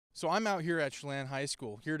So I'm out here at Chelan High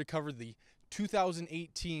School, here to cover the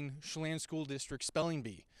 2018 Chelan School District Spelling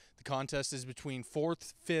Bee. The contest is between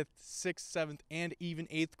 4th, 5th, 6th, 7th, and even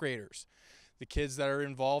 8th graders. The kids that are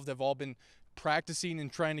involved have all been practicing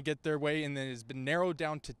and trying to get their way, and then it has been narrowed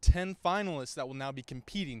down to 10 finalists that will now be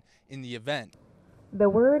competing in the event. The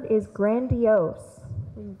word is grandiose.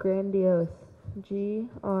 Grandiose.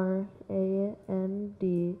 G-R-A-N-D-I-O-S-E.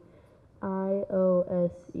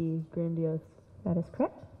 Grandiose. That is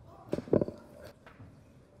correct.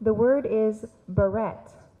 The word is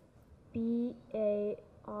barrette. B-A-R-E-T-T-E.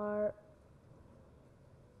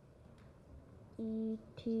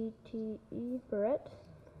 Barrette.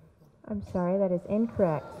 I'm sorry, that is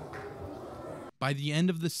incorrect. By the end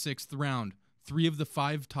of the 6th round, 3 of the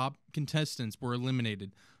 5 top contestants were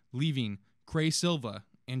eliminated, leaving Cray Silva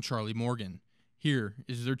and Charlie Morgan. Here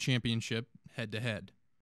is their championship head-to-head.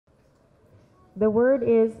 The word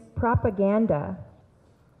is propaganda.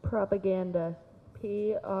 Propaganda.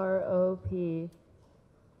 P-R-O-P-O-G-A-N-D-A.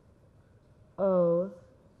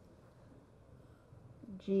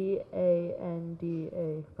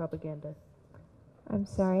 Propaganda. I'm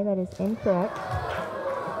sorry, that is incorrect.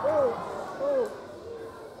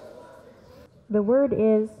 The word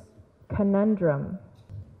is conundrum.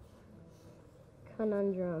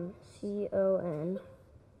 Conundrum. C-O-N-U-N-D-R-U-M.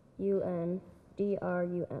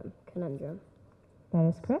 Conundrum. That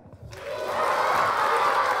is correct.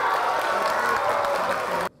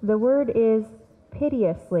 The word is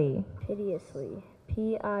piteously. Piteously.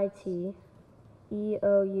 P-I-T-E-O-U-S-L-Y.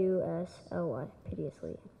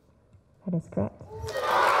 Piteously. That is correct.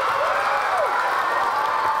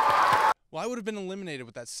 Well, I would have been eliminated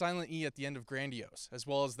with that silent E at the end of grandiose, as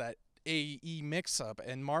well as that A-E mix-up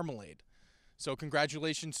and marmalade. So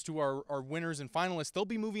congratulations to our winners and finalists. They'll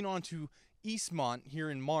be moving on to Eastmont here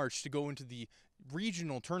in March to go into the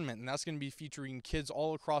regional tournament, and that's going to be featuring kids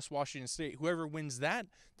all across Washington State. Whoever wins that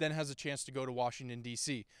then has a chance to go to Washington,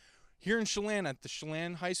 D.C. Here in Chelan at the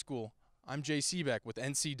Chelan High School, I'm Jay Seebeck with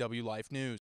NCW Life News.